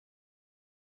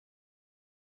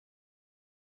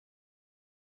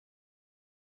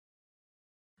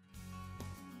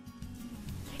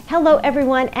Hello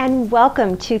everyone and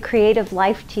welcome to Creative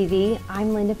Life TV.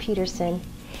 I'm Linda Peterson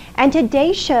and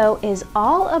today's show is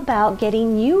all about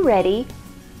getting you ready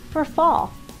for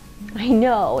fall. I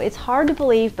know it's hard to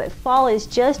believe, but fall is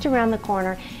just around the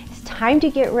corner. It's time to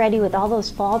get ready with all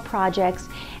those fall projects.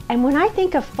 And when I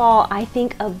think of fall, I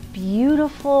think of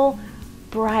beautiful,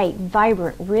 bright,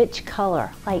 vibrant, rich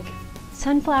color like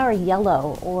sunflower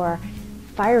yellow or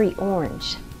fiery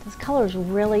orange. Those colors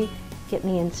really get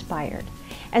me inspired.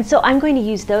 And so I'm going to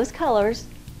use those colors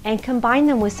and combine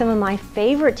them with some of my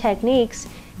favorite techniques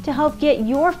to help get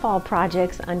your fall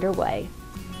projects underway.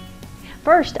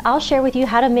 First, I'll share with you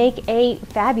how to make a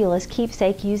fabulous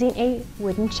keepsake using a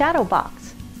wooden shadow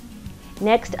box.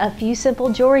 Next, a few simple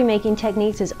jewelry making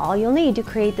techniques is all you'll need to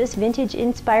create this vintage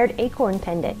inspired acorn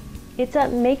pendant. It's a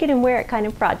make it and wear it kind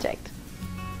of project.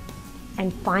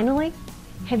 And finally,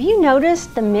 have you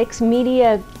noticed the mixed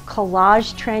media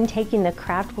collage trend taking the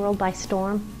craft world by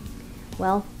storm?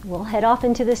 Well, we'll head off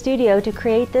into the studio to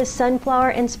create this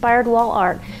sunflower inspired wall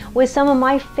art with some of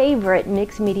my favorite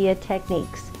mixed media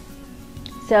techniques.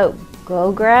 So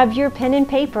go grab your pen and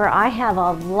paper. I have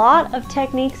a lot of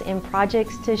techniques and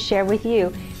projects to share with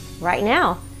you right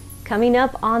now, coming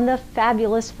up on the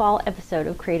fabulous fall episode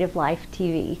of Creative Life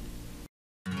TV.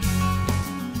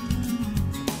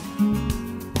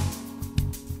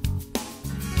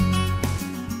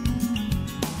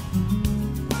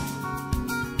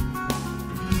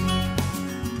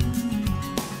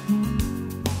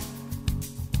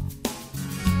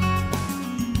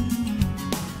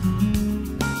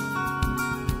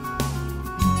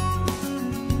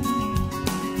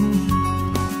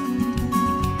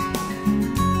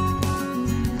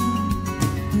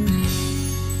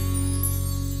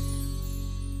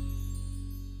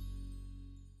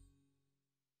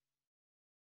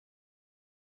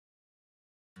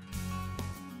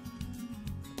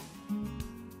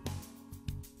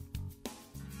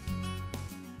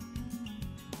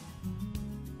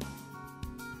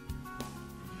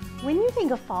 When you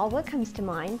think of fall, what comes to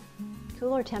mind?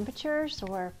 Cooler temperatures,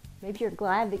 or maybe you're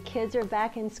glad the kids are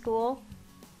back in school?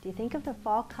 Do you think of the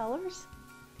fall colors?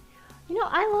 You know,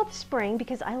 I love spring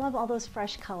because I love all those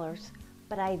fresh colors,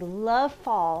 but I love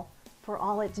fall for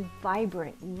all its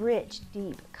vibrant, rich,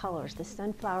 deep colors. The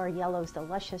sunflower yellows, the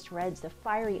luscious reds, the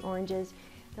fiery oranges.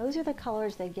 Those are the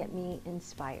colors that get me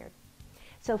inspired.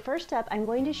 So first up, I'm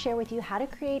going to share with you how to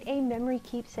create a memory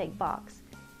keepsake box.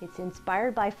 It's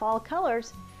inspired by fall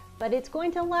colors, but it's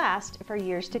going to last for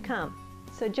years to come.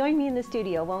 So join me in the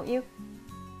studio, won't you?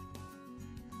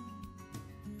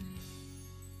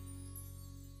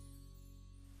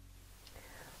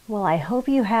 Well, I hope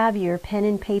you have your pen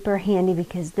and paper handy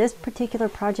because this particular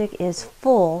project is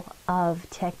full of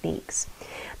techniques.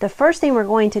 The first thing we're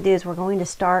going to do is we're going to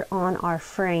start on our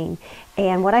frame.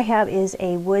 And what I have is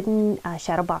a wooden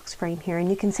shadow box frame here, and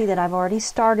you can see that I've already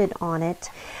started on it.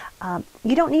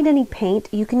 You don't need any paint.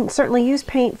 You can certainly use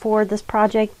paint for this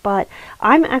project, but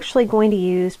I'm actually going to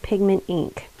use pigment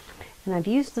ink. And I've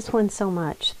used this one so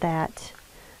much that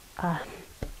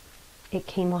it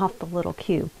came off the little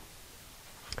cube.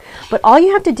 But all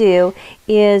you have to do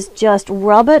is just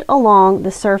rub it along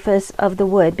the surface of the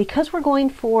wood. Because we're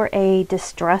going for a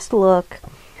distressed look,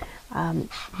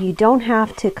 you don't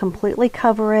have to completely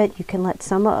cover it. You can let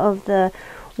some of the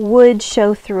wood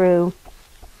show through.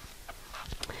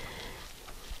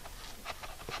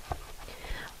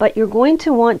 But you're going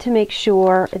to want to make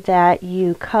sure that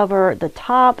you cover the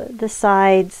top, the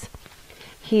sides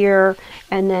here,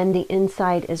 and then the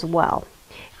inside as well.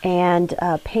 And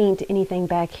paint anything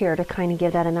back here to kind of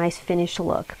give that a nice finished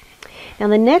look. Now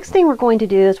the next thing we're going to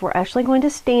do is we're actually going to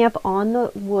stamp on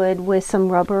the wood with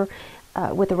some rubber,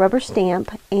 with a rubber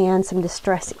stamp and some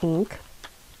distress ink.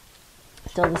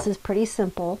 So this is pretty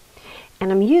simple.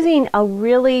 And I'm using a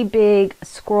really big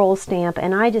scroll stamp,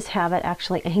 and I just have it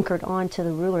actually anchored onto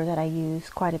the ruler that I use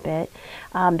quite a bit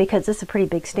because this is a pretty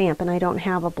big stamp and I don't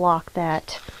have a block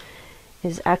that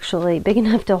is actually big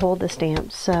enough to hold the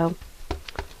stamp. So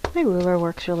my ruler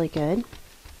works really good.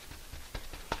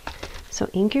 So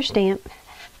ink your stamp,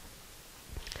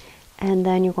 and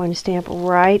then you're going to stamp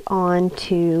right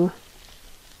onto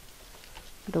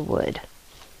the wood.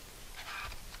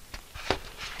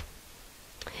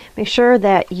 Make sure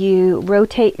that you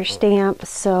rotate your stamp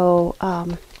so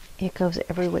it goes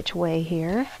every which way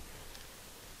here.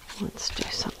 Let's do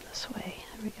something this way.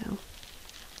 There we go.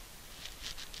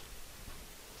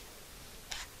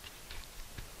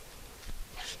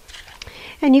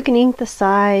 And you can ink the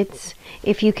sides.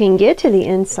 If you can get to the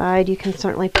inside, you can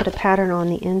certainly put a pattern on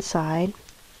the inside.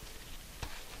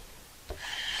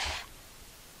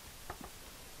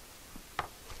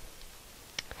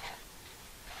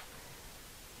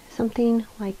 something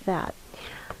like that.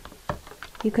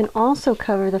 You can also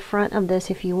cover the front of this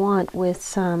if you want with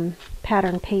some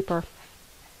pattern paper.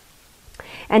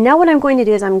 And now what I'm going to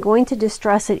do is I'm going to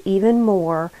distress it even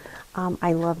more.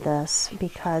 I love this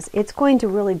because it's going to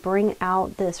really bring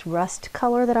out this rust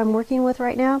color that I'm working with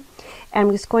right now. And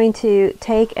I'm just going to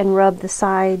take and rub the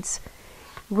sides,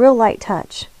 real light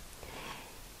touch.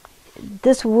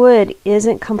 This wood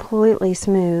isn't completely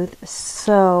smooth,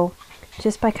 so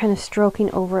just by kind of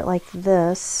stroking over it like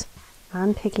this,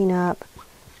 I'm picking up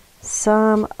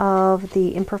some of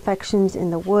the imperfections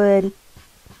in the wood,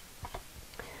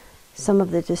 some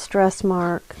of the distress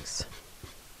marks.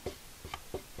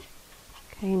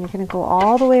 Okay, and you're going to go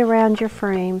all the way around your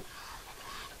frame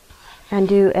and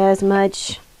do as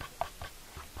much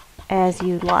as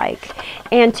you like.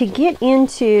 And to get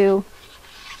into,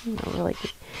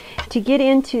 to get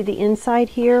into the inside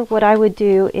here, what I would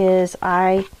do is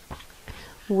I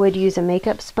would use a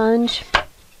makeup sponge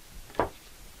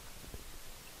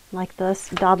like this,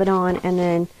 dab it on, and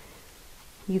then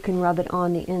you can rub it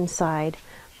on the inside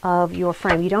of your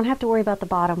frame. You don't have to worry about the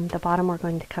bottom. The bottom we're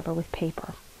going to cover with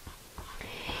paper.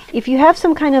 If you have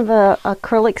some kind of a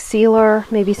acrylic sealer,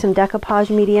 maybe some decoupage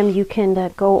medium, you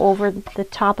can go over the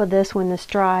top of this when this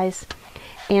dries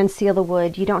and seal the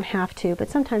wood. You don't have to, but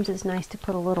sometimes it's nice to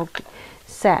put a little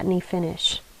satiny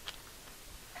finish.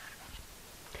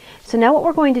 So now what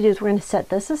we're going to do is we're going to set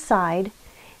this aside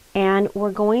and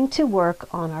we're going to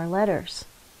work on our letters.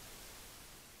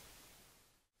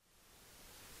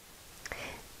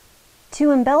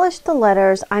 To embellish the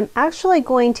letters, I'm actually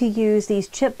going to use these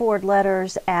chipboard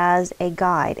letters as a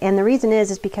guide. And the reason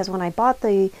is because when I bought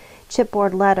the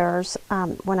chipboard letters,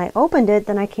 when I opened it,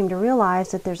 then I came to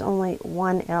realize that there's only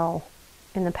one L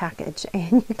in the package.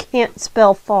 And you can't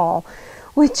spell fall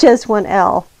with just one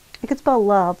L. I could spell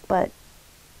love, but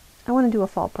I want to do a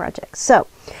fall project. So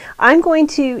I'm going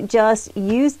to just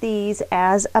use these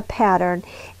as a pattern.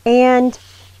 And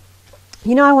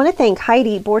you know, I want to thank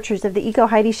Heidi Borchers of the Eco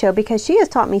Heidi Show because she has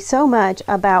taught me so much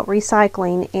about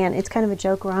recycling, and it's kind of a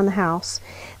joke around the house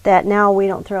that now we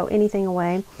don't throw anything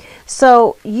away.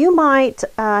 So you might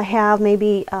have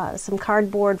maybe some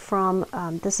cardboard from,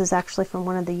 this is actually from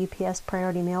one of the UPS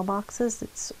priority mailboxes.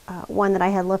 It's one that I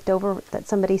had left over that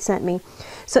somebody sent me.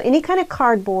 So any kind of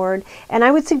cardboard, and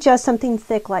I would suggest something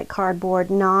thick like cardboard,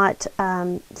 not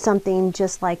something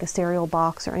just like a cereal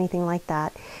box or anything like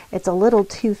that. It's a little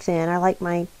too thin. I like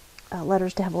my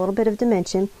letters to have a little bit of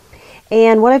dimension.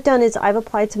 And what I've done is I've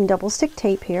applied some double stick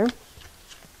tape here.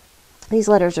 These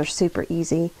letters are super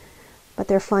easy, but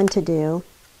they're fun to do.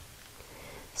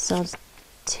 So just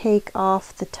take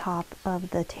off the top of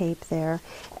the tape there,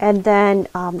 and then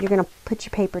you're going to put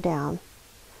your paper down.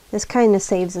 This kind of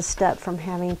saves a step from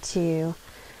having to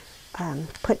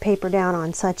put paper down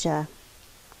on such a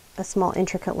small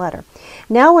intricate letter.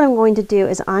 Now what I'm going to do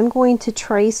is I'm going to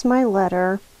trace my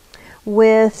letter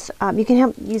with, you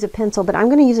can use a pencil, but I'm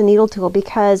going to use a needle tool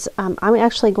because I'm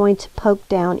actually going to poke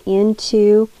down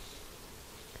into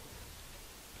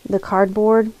the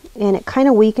cardboard, and it kind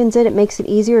of weakens it. It makes it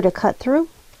easier to cut through.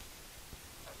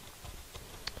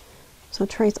 So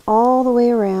trace all the way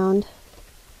around.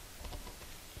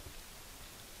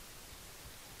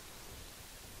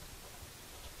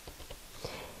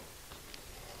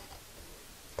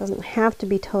 Doesn't have to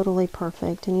be totally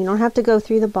perfect, and you don't have to go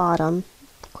through the bottom,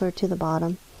 clear to the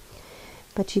bottom,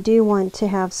 but you do want to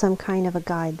have some kind of a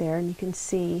guide there. And you can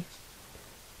see,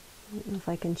 I don't know if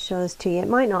I can show this to you. It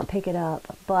might not pick it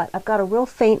up, but I've got a real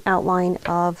faint outline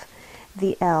of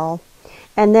the L.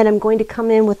 And then I'm going to come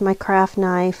in with my craft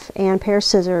knife and pair of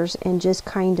scissors and just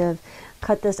kind of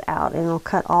cut this out, and it'll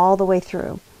cut all the way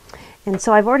through. And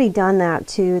so I've already done that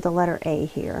to the letter A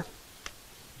here.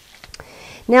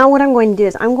 Now what I'm going to do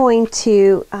is I'm going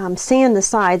to sand the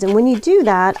sides, and when you do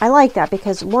that, I like that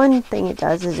because one thing it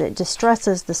does is it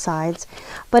distresses the sides,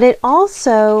 but it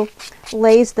also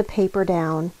lays the paper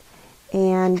down,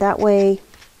 and that way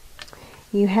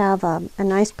you have a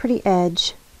nice pretty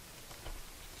edge.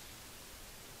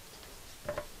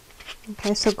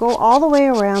 Okay, so go all the way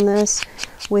around this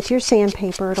with your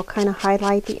sandpaper. It'll kind of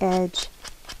highlight the edge.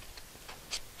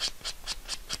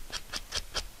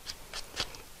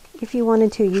 If you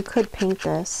wanted to, you could paint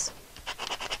this.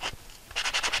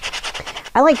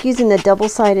 I like using the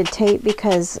double-sided tape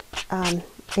because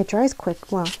it dries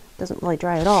quick. Well, it doesn't really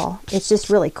dry at all. It's just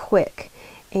really quick,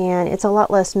 and it's a lot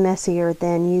less messier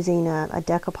than using a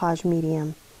decoupage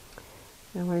medium.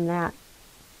 I learned that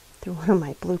through one of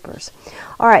my bloopers.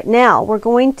 All right, now we're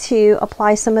going to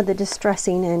apply some of the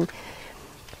distressing, and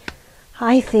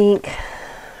I think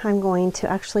I'm going to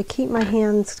actually keep my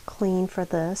hands clean for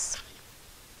this.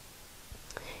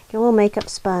 Get a little makeup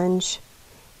sponge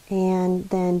and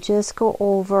then just go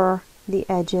over the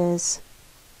edges.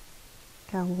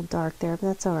 Got a little dark there, but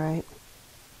that's all right.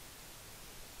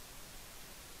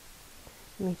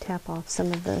 Let me tap off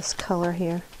some of this color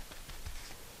here,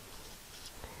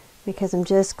 because I'm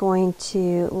just going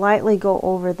to lightly go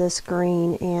over this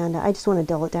green, and I just want to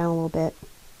dull it down a little bit.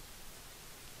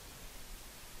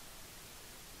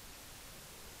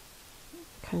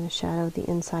 Kind of shadow the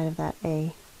inside of that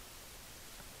A.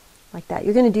 Like that.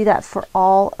 You're going to do that for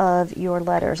all of your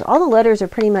letters. All the letters are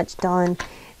pretty much done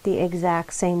the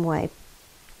exact same way.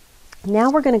 Now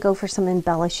we're going to go for some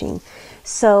embellishing.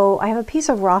 So I have a piece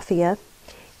of raffia,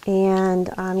 and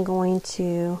I'm going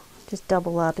to just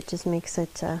double up. It just makes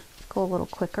it go a little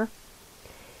quicker.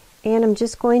 And I'm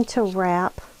just going to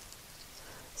wrap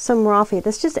some raffia.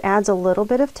 This just adds a little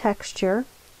bit of texture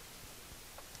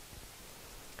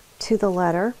to the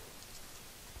letter.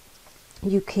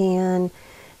 You can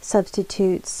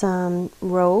substitute some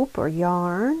rope or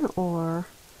yarn or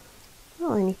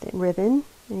anything, ribbon,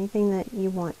 anything that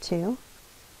you want to.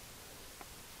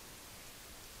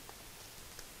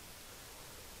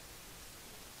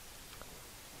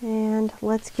 And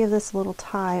let's give this a little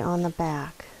tie on the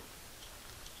back.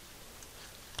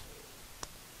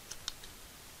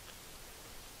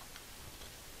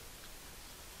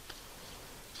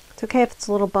 It's okay if it's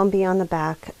a little bumpy on the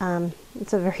back.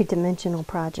 It's a very dimensional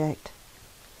project.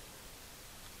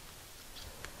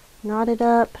 Knot it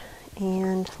up,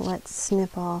 and let's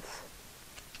snip off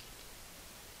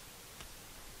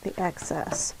the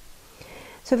excess.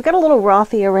 So we've got a little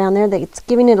raffia around there that's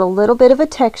giving it a little bit of a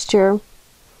texture.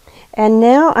 And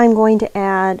now I'm going to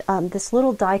add this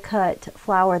little die cut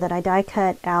flower that I die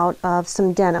cut out of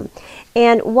some denim.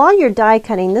 And while you're die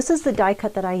cutting, this is the die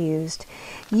cut that I used.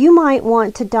 You might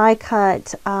want to die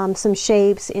cut some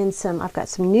shapes in some, I've got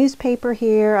some newspaper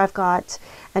here, I've got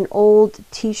an old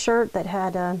t-shirt that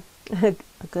had a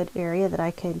good area that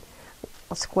I could,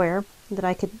 a square, that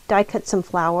I could die cut some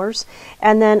flowers.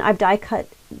 And then I've die cutted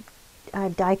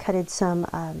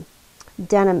some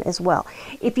denim as well.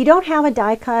 If you don't have a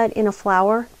die cut in a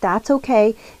flower, that's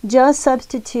okay. Just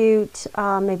substitute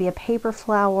maybe a paper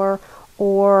flower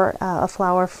or a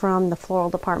flower from the floral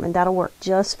department. That'll work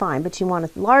just fine. But you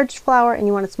want a large flower and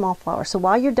you want a small flower. So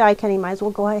while you're die cutting, you might as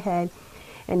well go ahead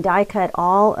and die cut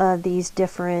all of these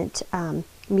different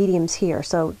mediums here.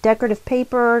 So decorative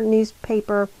paper,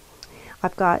 newspaper,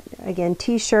 I've got again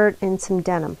t-shirt and some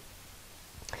denim.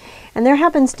 And there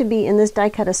happens to be in this die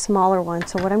cut a smaller one.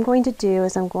 So what I'm going to do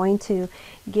is I'm going to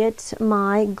get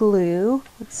my glue.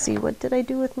 Let's see, what did I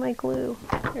do with my glue?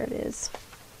 There it is.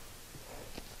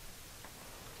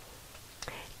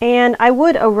 And I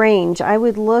would arrange, I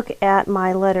would look at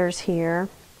my letters here,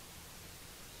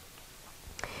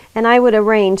 and I would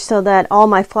arrange so that all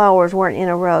my flowers weren't in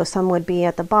a row. Some would be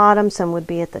at the bottom, some would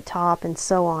be at the top, and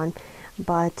so on.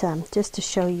 But just to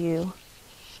show you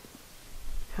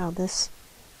how this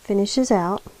finishes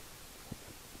out.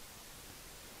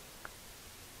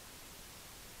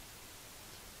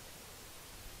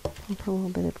 And put a little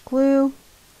bit of glue,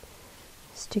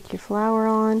 stick your flower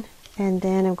on, and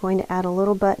then I'm going to add a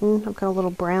little button. I've got a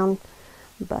little brown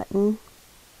button.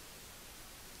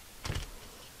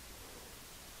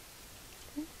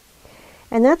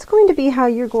 And that's going to be how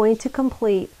you're going to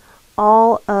complete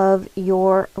all of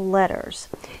your letters.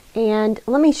 And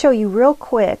let me show you real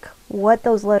quick what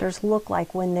those letters look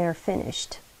like when they're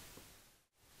finished.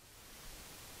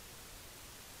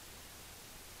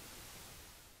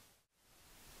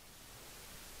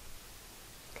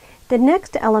 The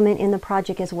next element in the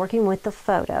project is working with the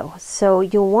photo. So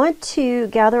you'll want to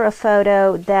gather a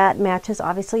photo that matches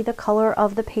obviously the color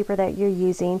of the paper that you're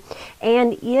using.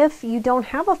 And if you don't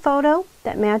have a photo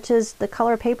that matches the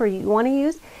color of paper you want to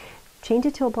use, change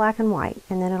it to a black and white,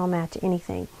 and then it'll match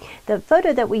anything. The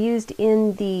photo that we used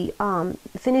in the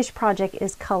finished project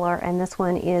is color, and this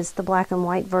one is the black and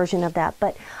white version of that.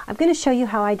 But I'm going to show you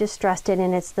how I distressed it,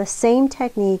 and it's the same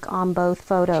technique on both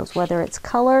photos, whether it's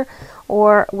color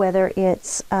or whether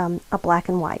it's a black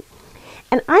and white.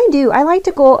 And I like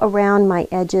to go around my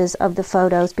edges of the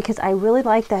photos because I really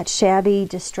like that shabby,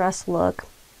 distressed look.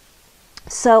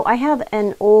 So I have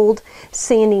an old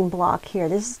sanding block here.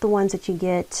 This is the ones that you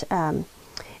get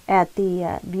at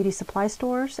the beauty supply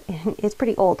stores. It's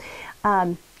pretty old.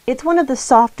 It's one of the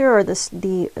softer or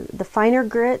the finer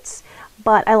grits,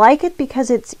 but I like it because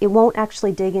it won't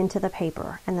actually dig into the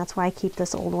paper, and that's why I keep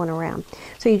this old one around.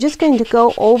 So you're just going to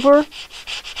go over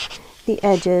the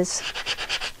edges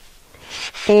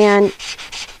and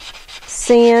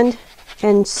sand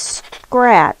and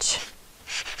scratch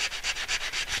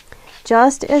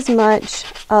just as much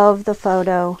of the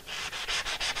photo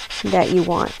that you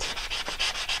want.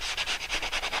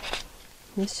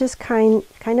 This just kind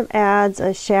of adds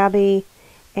a shabby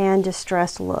and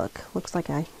distressed look. Looks like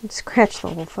I scratched the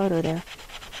whole photo there.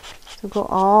 So go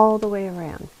all the way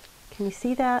around. Can you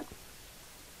see that?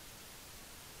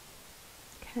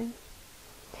 Okay.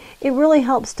 It really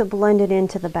helps to blend it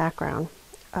into the background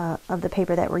of the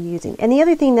paper that we're using. And the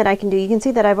other thing that I can do, you can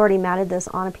see that I've already matted this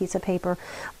on a piece of paper,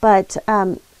 but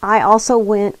I also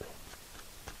went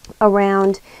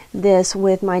around this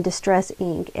with my distress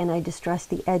ink, and I distressed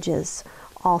the edges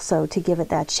also to give it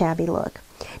that shabby look.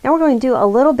 Now we're going to do a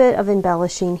little bit of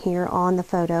embellishing here on the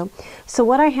photo. So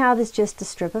what I have is just a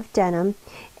strip of denim,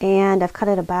 and I've cut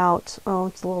it about, oh,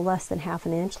 it's a little less than ½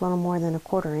 inch, a little more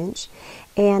than1/4 inch.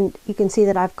 And you can see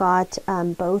that I've got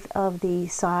both of the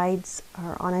sides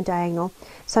are on a diagonal.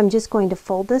 So I'm just going to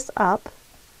fold this up,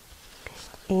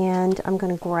 and I'm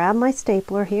going to grab my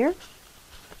stapler here.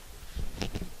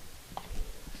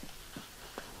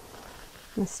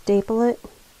 I'm going to staple it.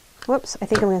 Whoops, I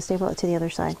think I'm going to staple it to the other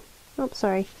side. Oops,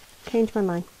 sorry, changed my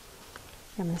mind.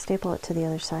 I'm going to staple it to the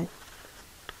other side.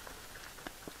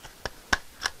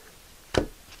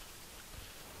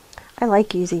 I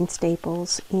like using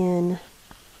staples in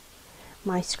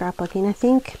my scrapbooking. I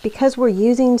think because we're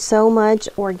using so much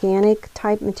organic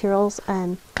type materials,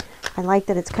 I like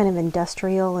that it's kind of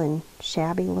industrial and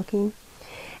shabby looking.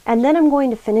 And then I'm going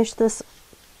to finish this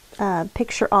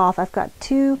picture off. I've got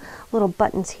 2 little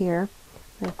buttons here.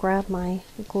 I'm going to grab my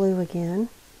glue again.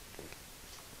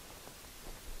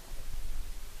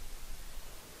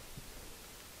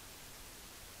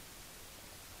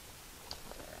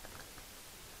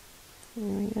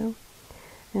 There we go.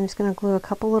 I'm just going to glue a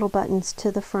couple little buttons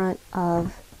to the front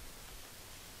of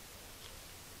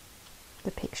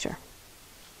the picture.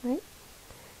 Right?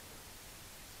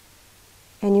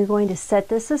 And you're going to set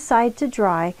this aside to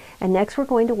dry, and next we're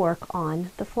going to work on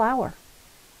the flower.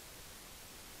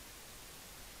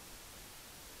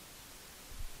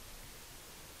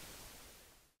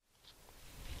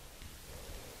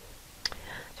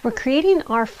 We're creating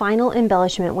our final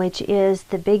embellishment, which is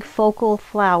the big focal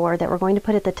flower that we're going to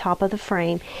put at the top of the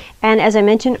frame. And as I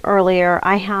mentioned earlier,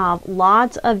 I have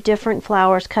lots of different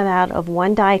flowers cut out of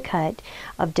one die cut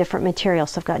of different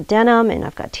materials. So I've got denim, and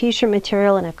I've got t-shirt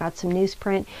material, and I've got some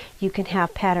newsprint. You can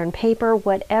have pattern paper,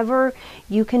 whatever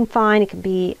you can find. It could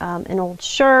be an old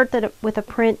shirt with a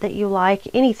print that you like,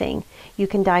 anything you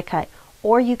can die cut.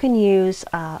 Or you can use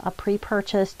a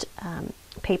pre-purchased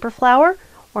paper flower,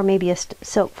 or maybe a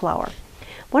silk flower.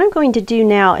 What I'm going to do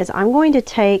now is I'm going to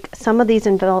take some of these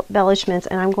embellishments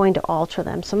and I'm going to alter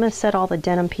them. So I'm going to set all the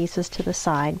denim pieces to the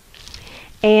side.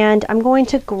 And I'm going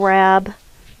to grab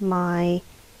my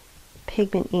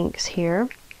pigment inks here,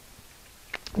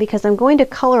 because I'm going to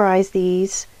colorize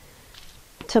these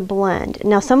to blend.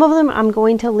 Now some of them I'm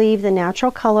going to leave the natural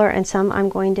color, and some I'm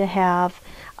going to have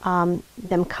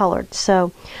them colored.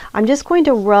 So I'm just going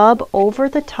to rub over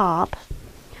the top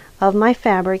of my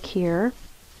fabric here.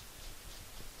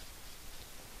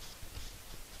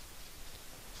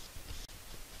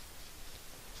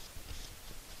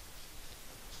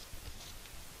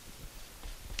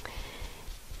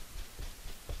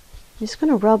 I'm just going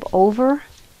to rub over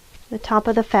the top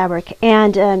of the fabric,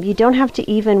 and you don't have to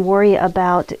even worry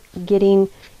about getting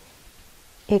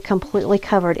it completely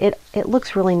covered. It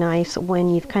looks really nice when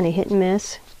you've kind of hit and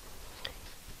miss,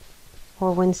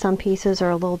 or when some pieces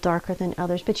are a little darker than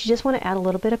others, but you just want to add a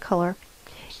little bit of color.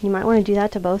 You might want to do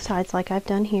that to both sides like I've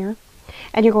done here.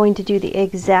 And you're going to do the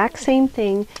exact same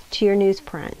thing to your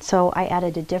newsprint. So I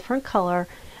added a different color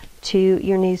to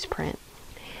your newsprint.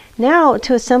 Now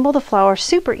to assemble the flower,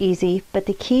 super easy, but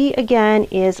the key again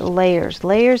is layers.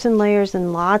 Layers and layers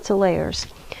and lots of layers.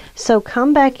 So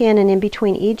come back in, and in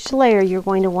between each layer you're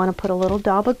going to want to put a little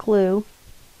dab of glue,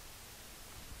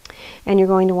 and you're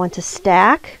going to want to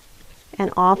stack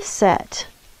and offset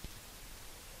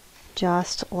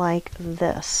just like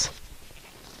this.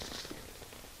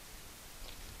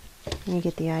 And you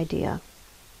get the idea.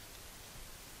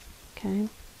 Okay.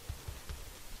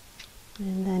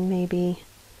 And then maybe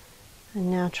a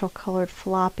natural colored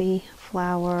floppy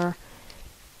flower.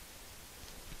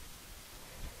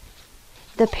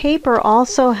 The paper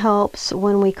also helps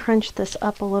when we crunch this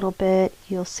up a little bit.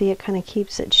 You'll see it kind of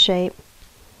keeps its shape.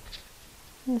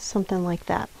 Something like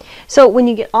that. So when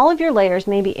you get all of your layers,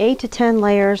 maybe 8 to 10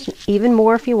 layers, even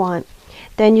more if you want,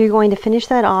 then you're going to finish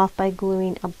that off by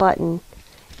gluing a button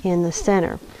in the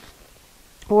center.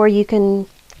 Or you can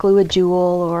glue a jewel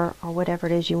or whatever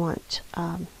it is you want,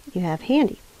 you have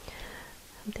handy.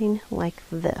 Something like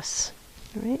this.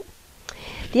 All right.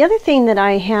 The other thing that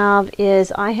I have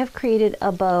is I have created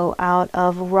a bow out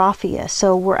of raffia.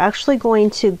 So we're actually going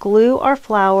to glue our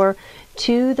flower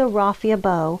to the raffia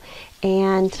bow,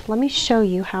 and let me show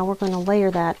you how we're going to layer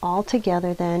that all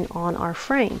together then on our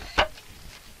frame.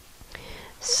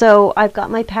 So I've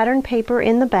got my pattern paper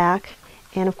in the back,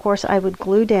 and of course I would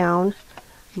glue down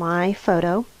my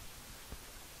photo,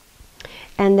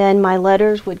 and then my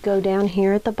letters would go down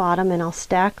here at the bottom, and I'll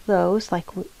stack those like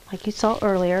you saw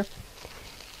earlier,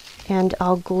 and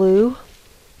I'll glue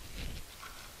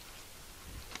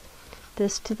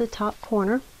this to the top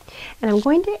corner. And I'm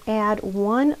going to add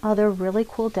one other really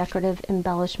cool decorative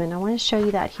embellishment. I want to show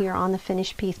you that here on the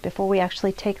finished piece before we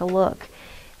actually take a look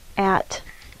at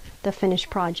the finished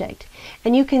project.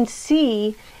 And you can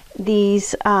see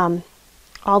these all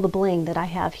the bling that I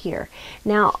have here.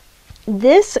 Now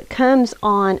this comes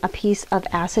on a piece of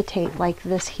acetate like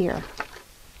this here.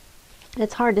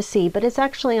 It's hard to see, but it's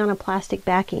actually on a plastic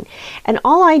backing. And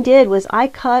all I did was I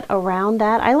cut around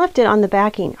that. I left it on the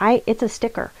backing. It's a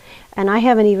sticker, and I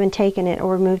haven't even taken it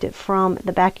or removed it from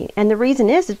the backing. And the reason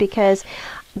is because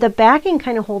the backing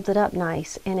kind of holds it up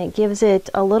nice, and it gives it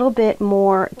a little bit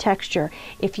more texture.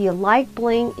 If you like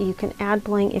bling, you can add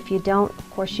bling. If you don't, of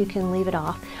course, you can leave it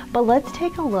off. But let's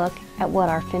take a look at what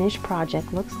our finished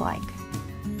project looks like.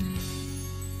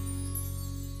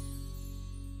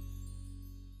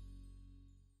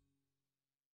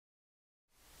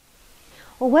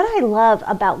 Well, what I love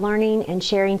about learning and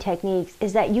sharing techniques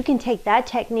is that you can take that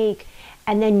technique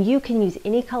and then you can use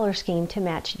any color scheme to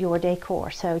match your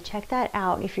decor. So check that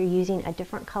out if you're using a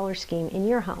different color scheme in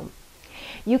your home.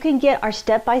 You can get our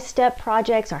step-by-step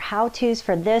projects, our how-tos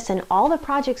for this and all the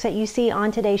projects that you see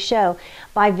on today's show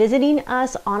by visiting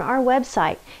us on our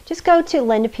website. Just go to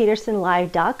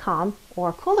lindapetersonlive.com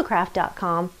or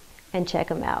coolthecraft.com and check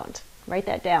them out. Write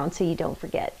that down so you don't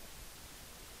forget.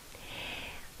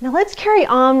 Now let's carry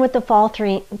on with the fall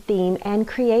theme and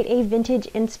create a vintage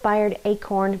inspired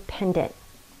acorn pendant.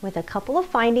 With a couple of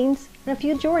findings and a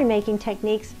few jewelry making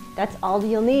techniques, that's all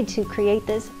you'll need to create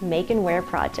this make and wear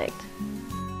project.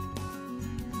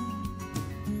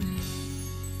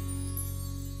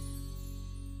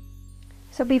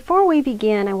 So before we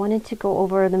begin, I wanted to go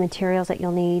over the materials that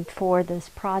you'll need for this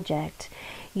project.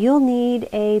 You'll need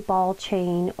a ball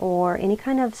chain or any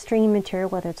kind of stringy material,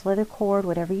 whether it's leather cord,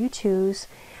 whatever you choose.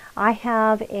 I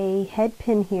have a head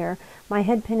pin here. My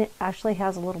head pin actually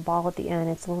has a little ball at the end.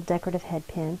 It's a little decorative head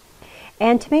pin.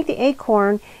 And to make the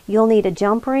acorn, you'll need a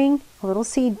jump ring, a little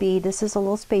seed bead. This is a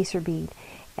little spacer bead,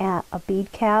 a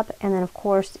bead cap, and then of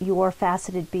course your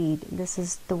faceted bead. This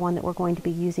is the one that we're going to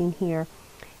be using here.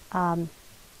 And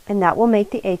that will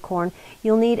make the acorn.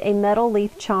 You'll need a metal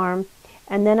leaf charm,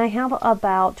 and then I have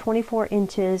about 24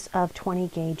 inches of 20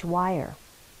 gauge wire.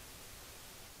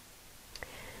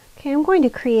 Okay, I'm going to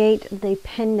create the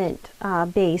pendant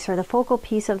base, or the focal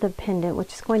piece of the pendant,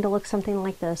 which is going to look something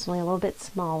like this, only a little bit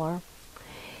smaller.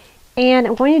 And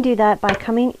I'm going to do that by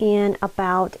coming in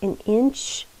about an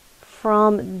inch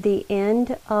from the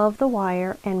end of the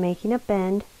wire and making a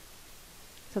bend.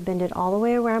 So bend it all the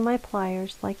way around my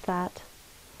pliers like that.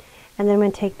 And then I'm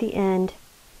going to take the end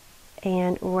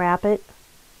and wrap it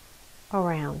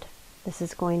around. This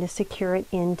is going to secure it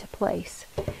into place.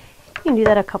 You can do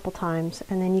that a couple times,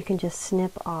 and then you can just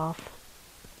snip off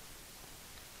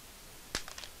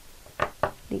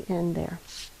the end there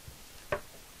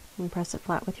and press it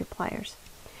flat with your pliers.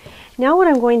 Now what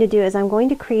I'm going to do is I'm going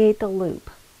to create the loop.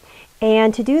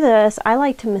 And to do this, I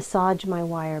like to massage my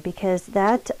wire because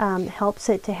that helps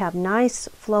it to have nice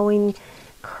flowing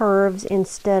curves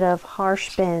instead of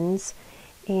harsh bends.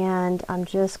 And I'm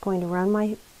just going to run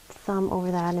my thumb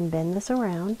over that and bend this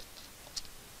around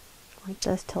like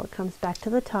this till it comes back to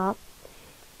the top,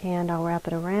 and I'll wrap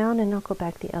it around and I'll go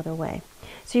back the other way.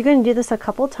 So you're going to do this a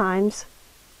couple times.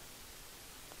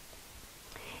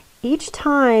 Each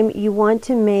time you want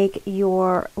to make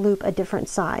your loop a different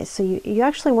size. So you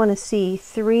actually want to see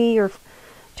three or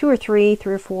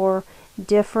four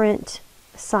different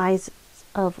sizes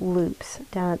of loops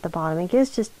down at the bottom. It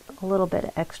gives just a little bit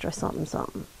of extra something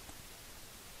something.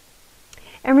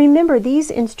 And remember, these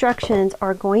instructions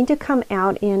are going to come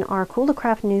out in our Cool to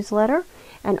Craft newsletter,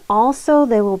 and also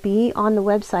they will be on the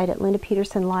website at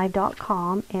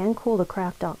lindapetersonlive.com and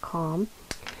cooltocraft.com.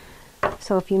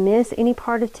 So if you miss any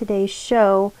part of today's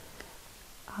show,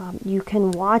 you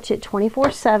can watch it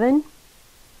 24/7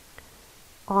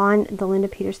 on the Linda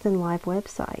Peterson Live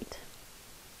website.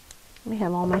 We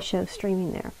have all my shows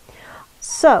streaming there.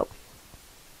 So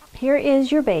here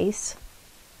is your base.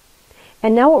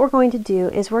 And now what we're going to do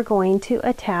is we're going to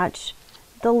attach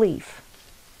the leaf.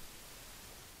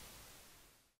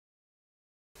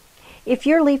 If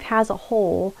your leaf has a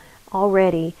hole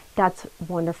already, that's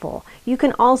wonderful. You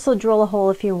can also drill a hole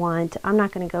if you want. I'm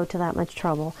not going to go to that much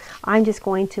trouble. I'm just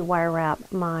going to wire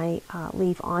wrap my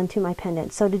leaf onto my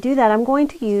pendant. So to do that, I'm going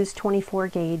to use 24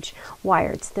 gauge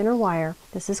wire. It's thinner wire.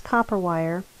 This is copper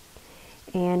wire,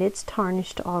 and it's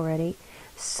tarnished already.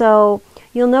 So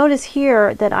you'll notice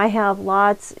here that I have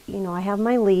lots, I have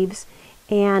my leaves,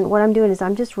 and what I'm doing is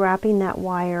I'm just wrapping that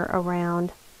wire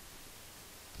around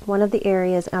one of the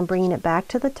areas. I'm bringing it back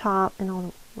to the top, and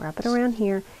I'll wrap it around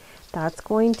here. That's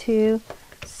going to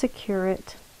secure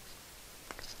it.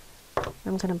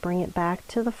 I'm going to bring it back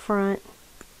to the front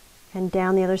and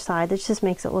down the other side. This just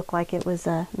makes it look like it was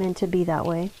meant to be that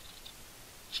way.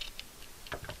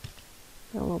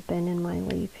 A little bend in my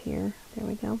leaf here. There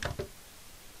we go.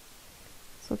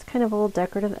 So it's kind of a little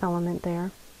decorative element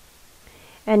there.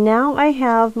 And now I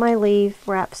have my leaf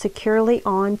wrapped securely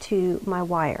onto my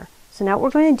wire. So now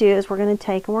what we're going to do is we're going to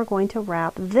take and we're going to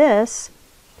wrap this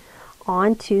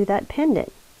onto that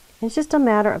pendant. It's just a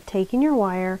matter of taking your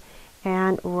wire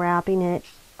and wrapping it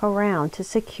around to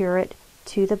secure it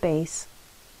to the base,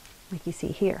 like you see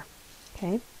here.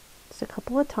 Okay, just a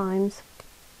couple of times.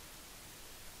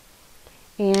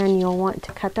 And you'll want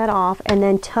to cut that off and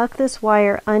then tuck this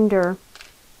wire under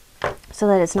so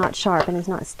that it's not sharp and it's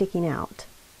not sticking out.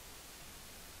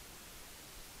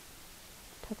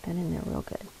 Tuck that in there real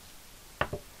good.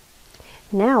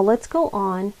 Now let's go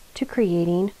on to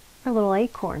creating our little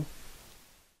acorn.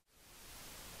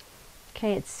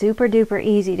 Okay, it's super duper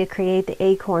easy to create the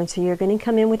acorn. So you're going to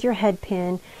come in with your head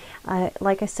pin.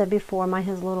 Like I said before, mine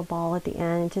has a little ball at the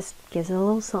end. It just gives it a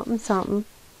little something something.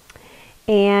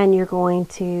 And you're going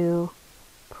to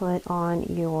put on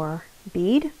your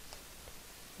bead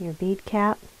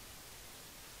cap,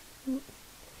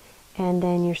 and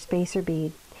then your spacer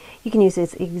bead. You can use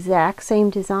this exact same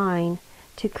design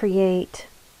to create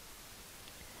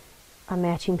a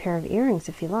matching pair of earrings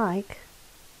if you like.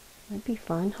 That'd be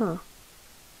fun, huh?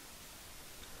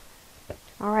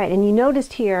 Alright, and you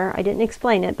noticed here, I didn't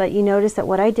explain it, but you noticed that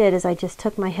what I did is I just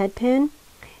took my head pin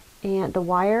and the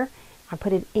wire, I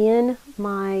put it in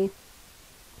my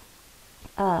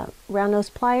round nose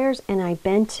pliers, and I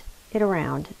bent it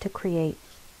around to create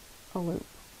a loop.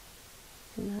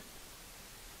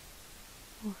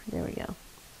 There we go.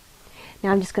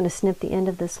 Now I'm just going to snip the end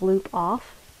of this loop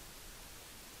off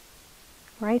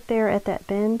right there at that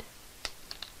bend,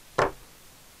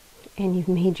 and you've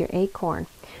made your acorn.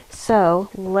 So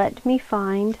let me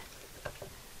find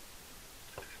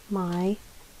my,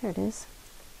 there it is.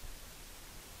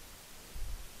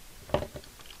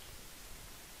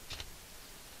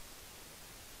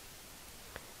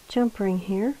 Jump ring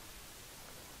here.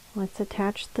 Let's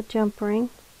attach the jump ring,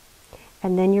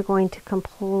 and then you're going to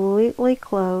completely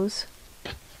close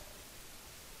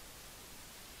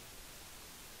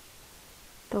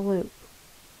the loop,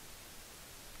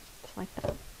 just like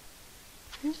that.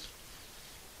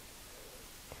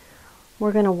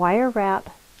 We're going to wire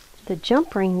wrap the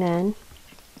jump ring then.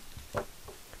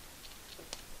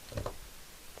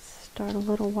 Start a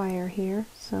little wire here,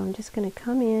 so I'm just going to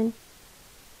come in.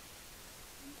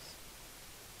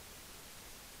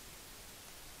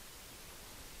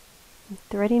 I'm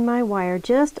threading my wire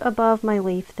just above my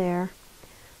leaf there.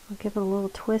 I'll give it a little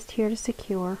twist here to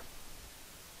secure.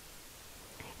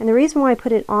 And the reason why I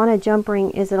put it on a jump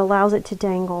ring is it allows it to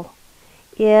dangle.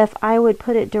 If I would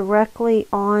put it directly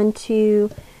onto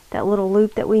that little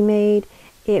loop that we made,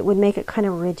 it would make it kind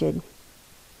of rigid.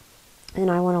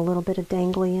 And I want a little bit of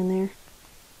dangly in there.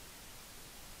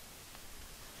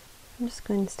 I'm just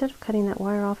going, instead of cutting that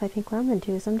wire off, I think what I'm going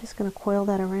to do is I'm just going to coil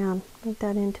that around, make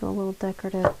that into a little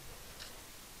decorative.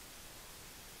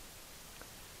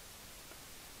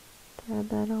 Thread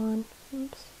that on.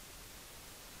 Oops.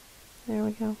 There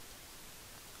we go.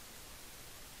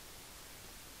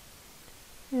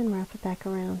 And wrap it back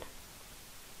around.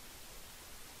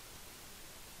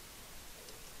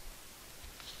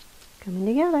 Coming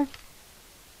together.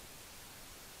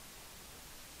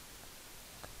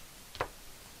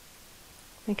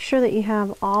 Make sure that you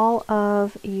have all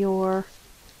of your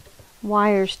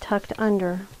wires tucked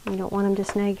under. You don't want them to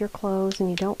snag your clothes, and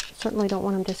you certainly don't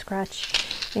want them to scratch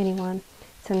anyone.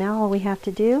 So now all we have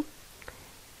to do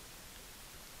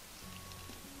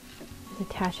is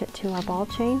attach it to our ball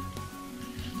chain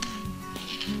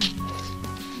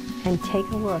and take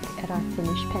a look at our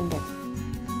finished pendant.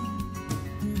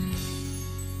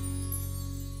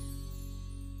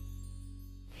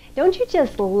 Don't you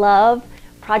just love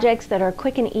projects that are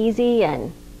quick and easy,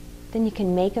 and then you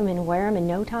can make them and wear them in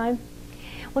no time?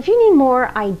 Well, if you need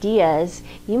more ideas,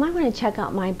 you might want to check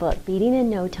out my book, Beading in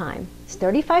No Time, It's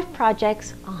 35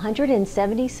 projects,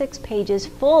 176 pages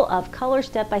full of color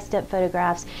step-by-step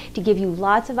photographs to give you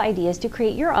lots of ideas to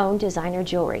create your own designer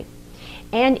jewelry.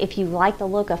 And if you like the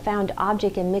look of found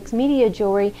object and mixed media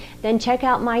jewelry, then check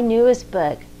out my newest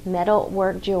book, Metal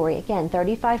Work Jewelry. Again,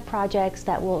 35 projects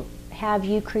that will have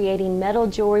you creating metal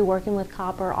jewelry, working with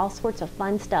copper, all sorts of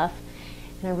fun stuff.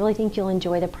 And I really think you'll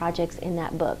enjoy the projects in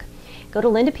that book. Go to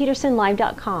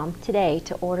lindapetersonlive.com today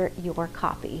to order your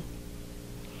copy.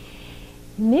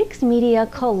 Mixed media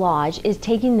collage is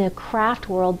taking the craft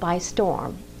world by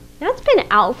storm. Now, it's been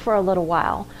out for a little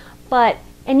while,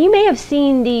 and you may have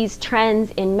seen these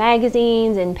trends in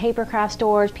magazines and paper craft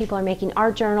stores. People are making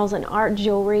art journals and art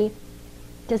jewelry.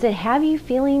 Does it have you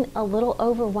feeling a little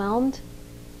overwhelmed?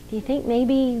 Do you think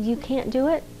maybe you can't do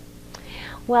it?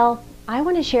 Well, I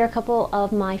want to share a couple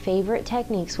of my favorite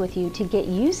techniques with you to get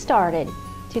you started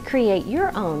to create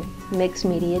your own mixed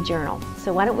media journal.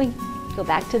 So why don't we go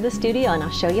back to the studio and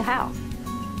I'll show you how.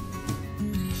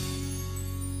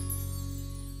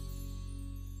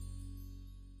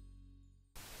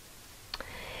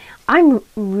 I'm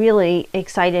really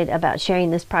excited about sharing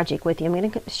this project with you. I'm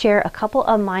going to share a couple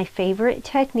of my favorite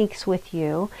techniques with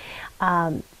you.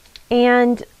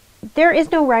 And there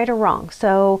is no right or wrong.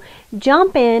 So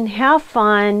jump in, have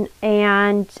fun,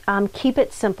 and keep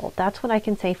it simple. That's what I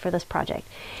can say for this project.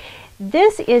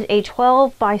 This is a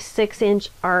 12 by 6 inch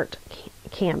art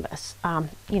canvas.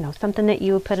 You know, something that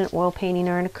you would put an oil painting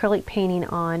or an acrylic painting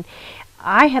on.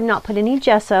 I have not put any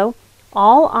gesso.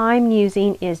 All I'm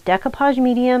using is decoupage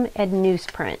medium and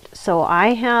newsprint. So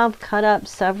I have cut up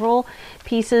several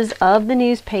pieces of the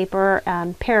newspaper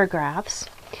paragraphs,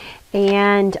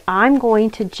 and I'm going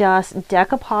to just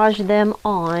decoupage them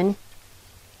on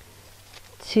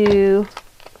to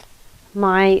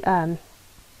my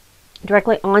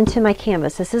directly onto my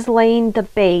canvas. This is laying the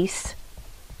base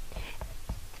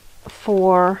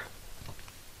for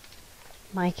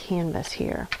my canvas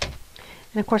here.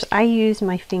 And of course I use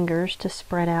my fingers to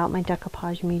spread out my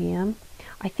decoupage medium.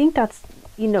 I think that's,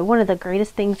 you know, one of the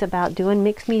greatest things about doing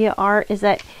mixed media art is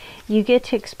that you get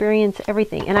to experience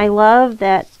everything. And I love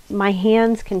that my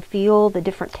hands can feel the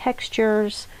different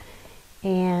textures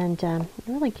and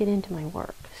really get into my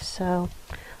work. So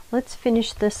let's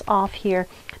finish this off here.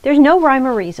 There's no rhyme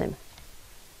or reason.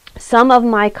 Some of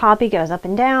my copy goes up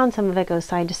and down, some of it goes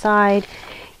side to side.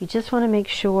 You just want to make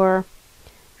sure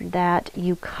that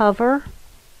you cover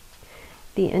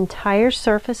the entire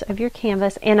surface of your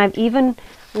canvas, and I've even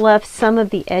left some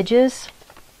of the edges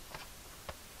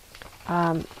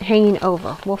hanging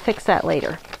over. We'll fix that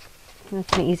later.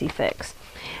 That's an easy fix.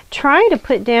 Try to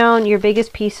put down your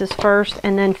biggest pieces first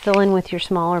and then fill in with your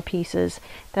smaller pieces.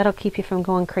 That'll keep you from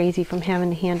going crazy from having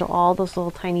to handle all those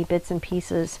little tiny bits and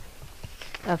pieces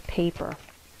of paper.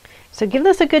 So give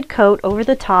this a good coat over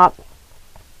the top.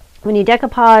 When you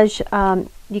decoupage,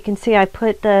 you can see I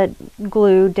put the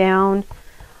glue down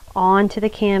onto the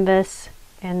canvas,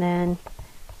 and then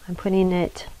I'm putting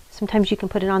it, sometimes you can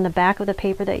put it on the back of the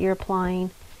paper that you're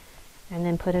applying and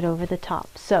then put it over the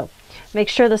top. So make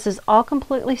sure this is all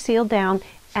completely sealed down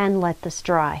and let this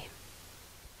dry.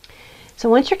 So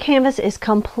once your canvas is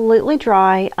completely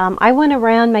dry, I went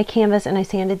around my canvas and I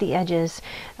sanded the edges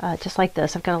just like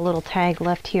this. I've got a little tag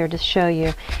left here to show you.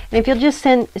 And if you'll just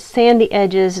sand the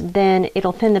edges, then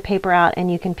it'll thin the paper out and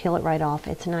you can peel it right off.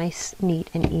 It's nice, neat,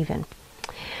 and even.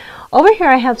 Over here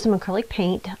I have some acrylic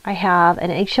paint. I have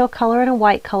an eggshell color and a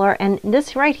white color, and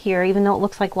this right here, even though it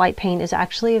looks like white paint, is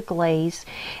actually a glaze.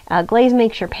 Glaze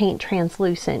makes your paint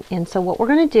translucent, and so what we're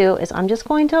going to do is I'm just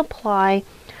going to apply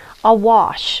a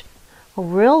wash, a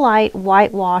real light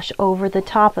white wash over the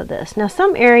top of this. Now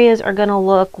some areas are going to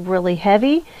look really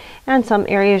heavy, and some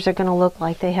areas are going to look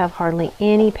like they have hardly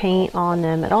any paint on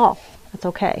them at all. That's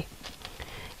okay,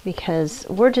 because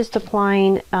we're just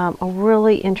applying a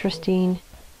really interesting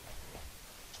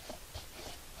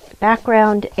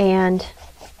background and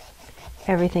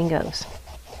everything goes.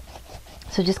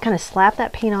 So just kind of slap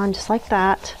that paint on just like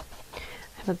that.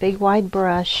 I have a big wide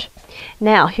brush.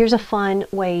 Now here's a fun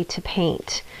way to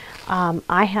paint.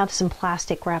 I have some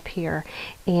plastic wrap here,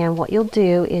 and what you'll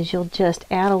do is you'll just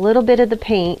add a little bit of the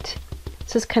paint.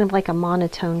 This is kind of like a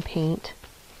monotone paint.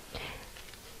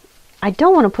 I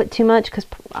don't want to put too much because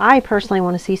I personally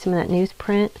want to see some of that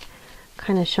newsprint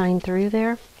kind of shine through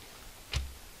there.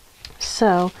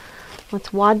 So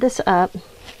let's wad this up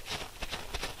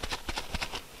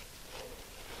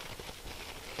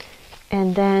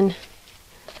and then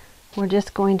we're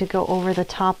just going to go over the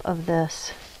top of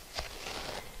this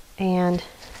and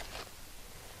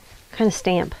kind of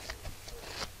stamp.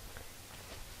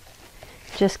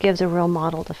 Just gives a real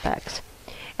mottled effect.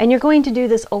 And you're going to do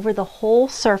this over the whole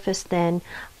surface then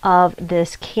of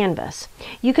this canvas.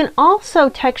 You can also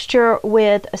texture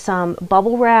with some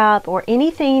bubble wrap or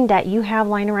anything that you have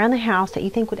lying around the house that you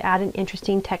think would add an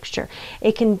interesting texture.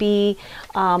 It can be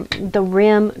the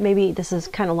rim, maybe this is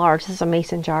kind of large, this is a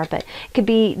mason jar, but it could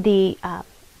be the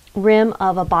rim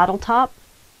of a bottle top.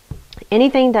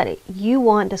 Anything that you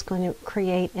want that's going to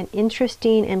create an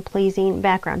interesting and pleasing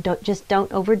background.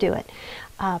 Don't overdo it.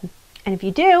 And if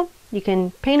you do, you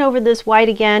can paint over this white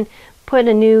again, put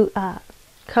a new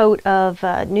coat of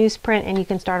newsprint, and you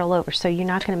can start all over. So you're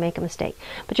not going to make a mistake.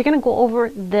 But you're going to go over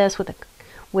this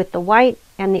with the white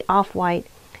and the off-white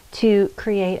to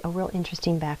create a real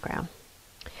interesting background.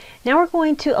 Now we're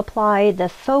going to apply the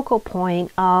focal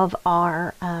point of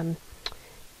our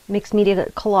mixed media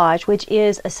collage, which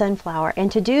is a sunflower.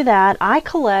 And to do that, I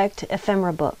collect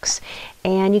ephemera books,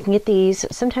 and you can get these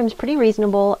sometimes pretty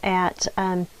reasonable at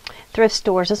thrift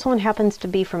stores. This one happens to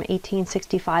be from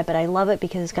 1865, but I love it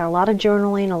because it's got a lot of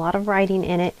journaling, a lot of writing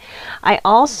in it. I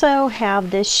also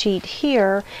have this sheet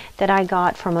here that I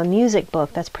got from a music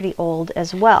book that's pretty old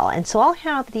as well. And so I'll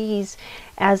have these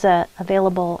as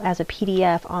available as a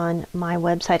PDF on my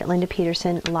website at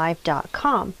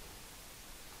lindapetersonlive.com.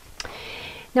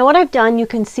 Now what I've done, you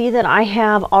can see that I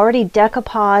have already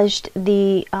decoupaged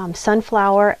the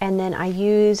sunflower, and then I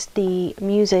used the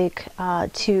music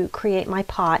to create my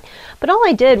pot. But all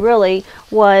I did really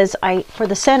was, for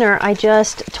the center, I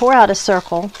just tore out a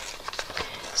circle.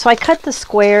 So I cut the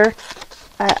square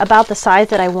about the size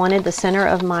that I wanted the center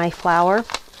of my flower.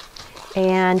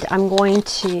 And I'm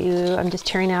just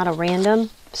tearing out a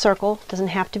random circle. Doesn't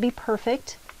have to be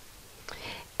perfect.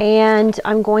 And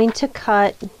I'm going to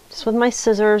cut just with my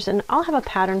scissors, and I'll have a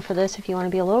pattern for this if you want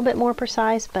to be a little bit more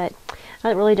precise, but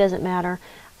that really doesn't matter.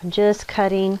 I'm just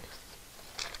cutting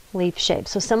leaf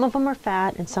shapes. So some of them are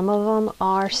fat and some of them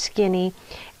are skinny,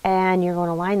 and you're going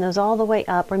to line those all the way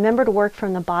up. Remember to work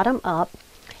from the bottom up,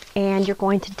 and you're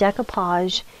going to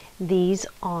decoupage these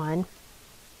on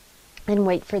and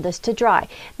wait for this to dry.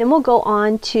 Then we'll go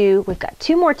on to, we've got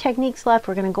 2 more techniques left.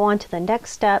 We're going to go on to the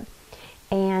next step,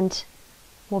 and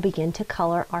we'll begin to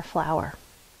color our flower.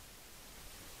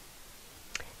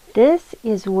 This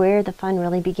is where the fun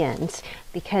really begins,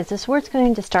 because this is where it's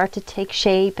going to start to take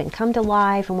shape and come to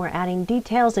life, and we're adding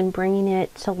details and bringing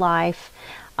it to life.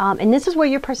 And this is where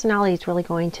your personality is really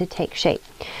going to take shape.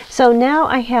 So now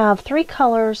I have 3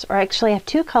 colors, or actually I have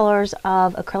 2 colors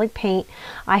of acrylic paint.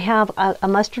 I have a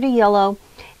mustardy yellow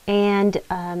and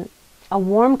a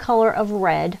warm color of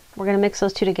red. We're going to mix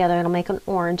those 2 together. It'll make an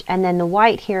orange. And then the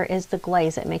white here is the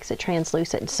glaze that makes it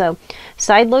translucent. So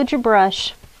side load your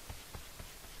brush.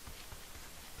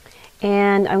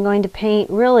 And I'm going to paint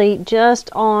really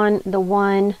just on the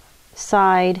one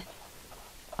side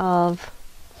of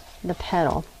the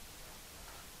petal.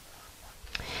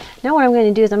 Now what I'm going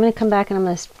to do is I'm going to come back and I'm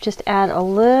going to just add a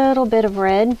little bit of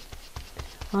red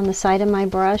on the side of my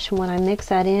brush. And when I mix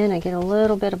that in, I get a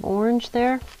little bit of orange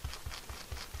there.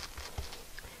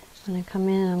 I'm going to come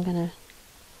in and I'm going to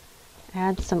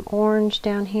add some orange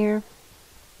down here.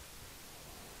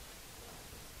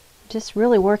 Just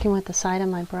really working with the side of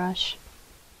my brush.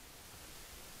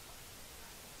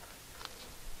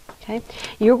 Okay,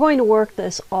 you're going to work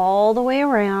this all the way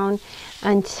around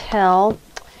until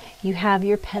you have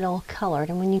your petal colored.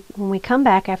 And when we come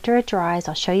back after it dries,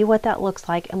 I'll show you what that looks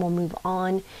like, and we'll move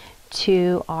on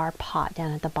to our pot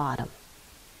down at the bottom.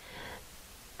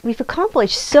 We've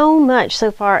accomplished so much so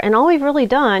far, and all we've really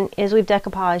done is we've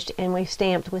decoupaged and we've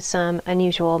stamped with some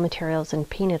unusual materials and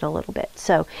painted a little bit.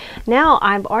 So now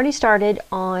I've already started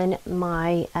on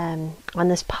my on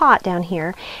this pot down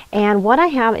here, and what I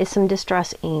have is some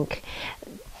distress ink,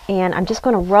 and I'm just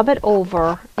going to rub it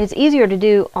over. It's easier to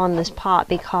do on this pot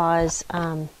because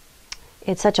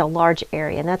it's such a large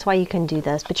area, and that's why you can do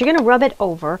this. But you're going to rub it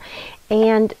over,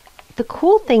 and the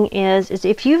cool thing is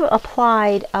if you've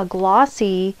applied a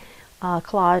glossy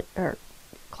collage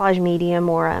medium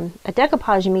or a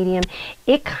decoupage medium,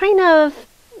 it kind of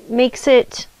makes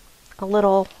it a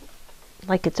little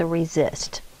like it's a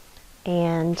resist.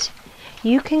 And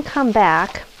you can come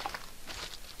back,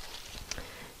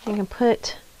 you can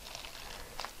put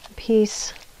a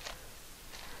piece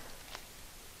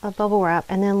of bubble wrap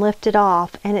and then lift it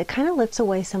off, and it kind of lifts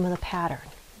away some of the pattern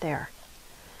there.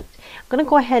 I'm going to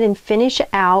go ahead and finish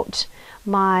out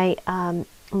my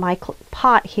my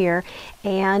pot here,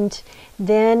 and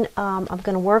then I'm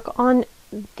going to work on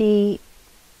the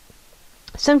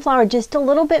sunflower just a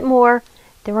little bit more.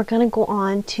 Then we're going to go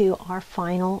on to our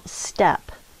final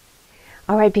step.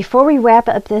 All right, before we wrap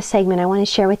up this segment, I want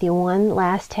to share with you one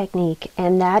last technique,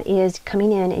 and that is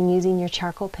coming in and using your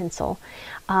charcoal pencil.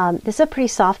 This is a pretty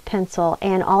soft pencil,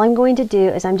 and all I'm going to do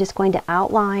is I'm just going to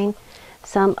outline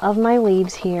some of my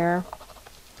leaves here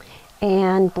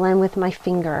and blend with my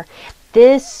finger.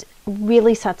 This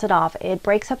really sets it off. It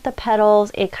breaks up the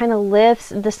petals, it kind of lifts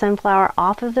the sunflower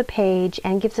off of the page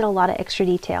and gives it a lot of extra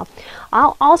detail.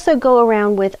 I'll also go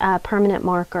around with a permanent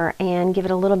marker and give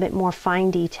it a little bit more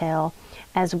fine detail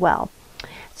as well.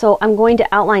 So I'm going to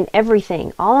outline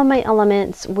everything, all of my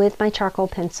elements with my charcoal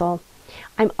pencil.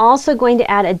 I'm also going to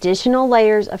add additional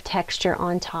layers of texture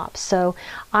on top. So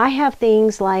I have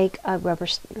things like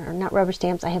not rubber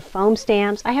stamps, I have foam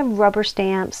stamps, I have rubber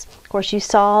stamps. Of course, you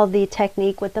saw the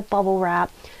technique with the bubble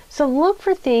wrap. So look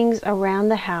for things around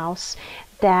the house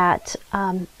that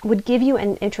would give you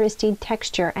an interesting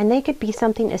texture, and they could be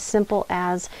something as simple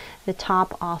as the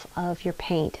top off of your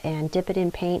paint, and dip it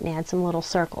in paint and add some little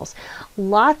circles.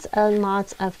 Lots and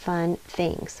lots of fun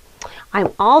things.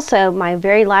 I'm also, my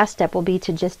very last step will be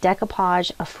to just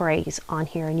decoupage a phrase on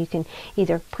here, and you can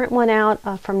either print one out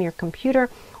from your computer,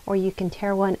 or you can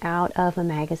tear one out of a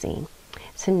magazine.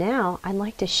 So now I'd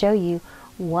like to show you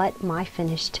what my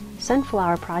finished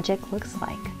sunflower project looks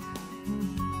like.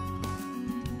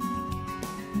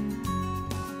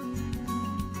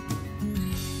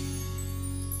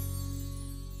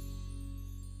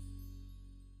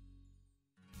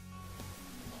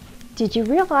 Did you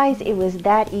realize it was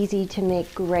that easy to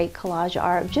make great collage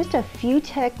art? Just a few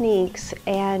techniques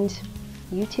and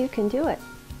you too can do it.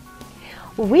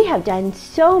 Well, we have done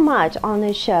so much on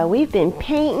this show. We've been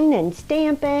painting and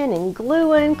stamping and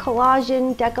gluing,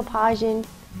 collaging, decoupaging,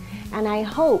 and I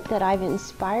hope that I've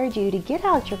inspired you to get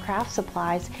out your craft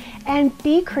supplies and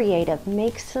be creative,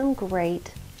 make some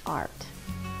great art.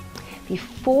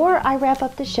 Before I wrap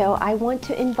up the show, I want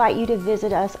to invite you to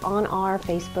visit us on our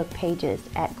Facebook pages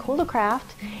at Cool to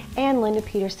Craft and Linda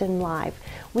Peterson Live.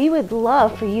 We would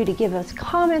love for you to give us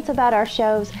comments about our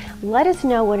shows. Let us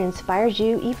know what inspires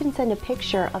you. Even send a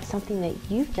picture of something that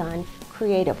you've done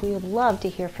creative. We would love to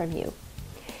hear from you.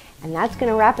 And that's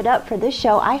going to wrap it up for this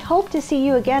show. I hope to see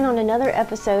you again on another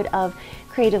episode of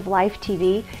Creative Life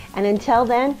TV. And until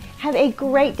then, have a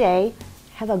great day,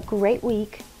 have a great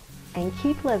week, and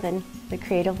keep living the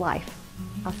creative life.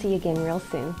 I'll see you again real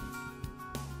soon.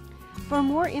 For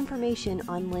more information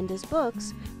on Linda's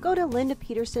books, go to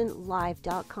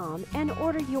lindapetersonlive.com and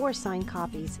order your signed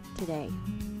copies today.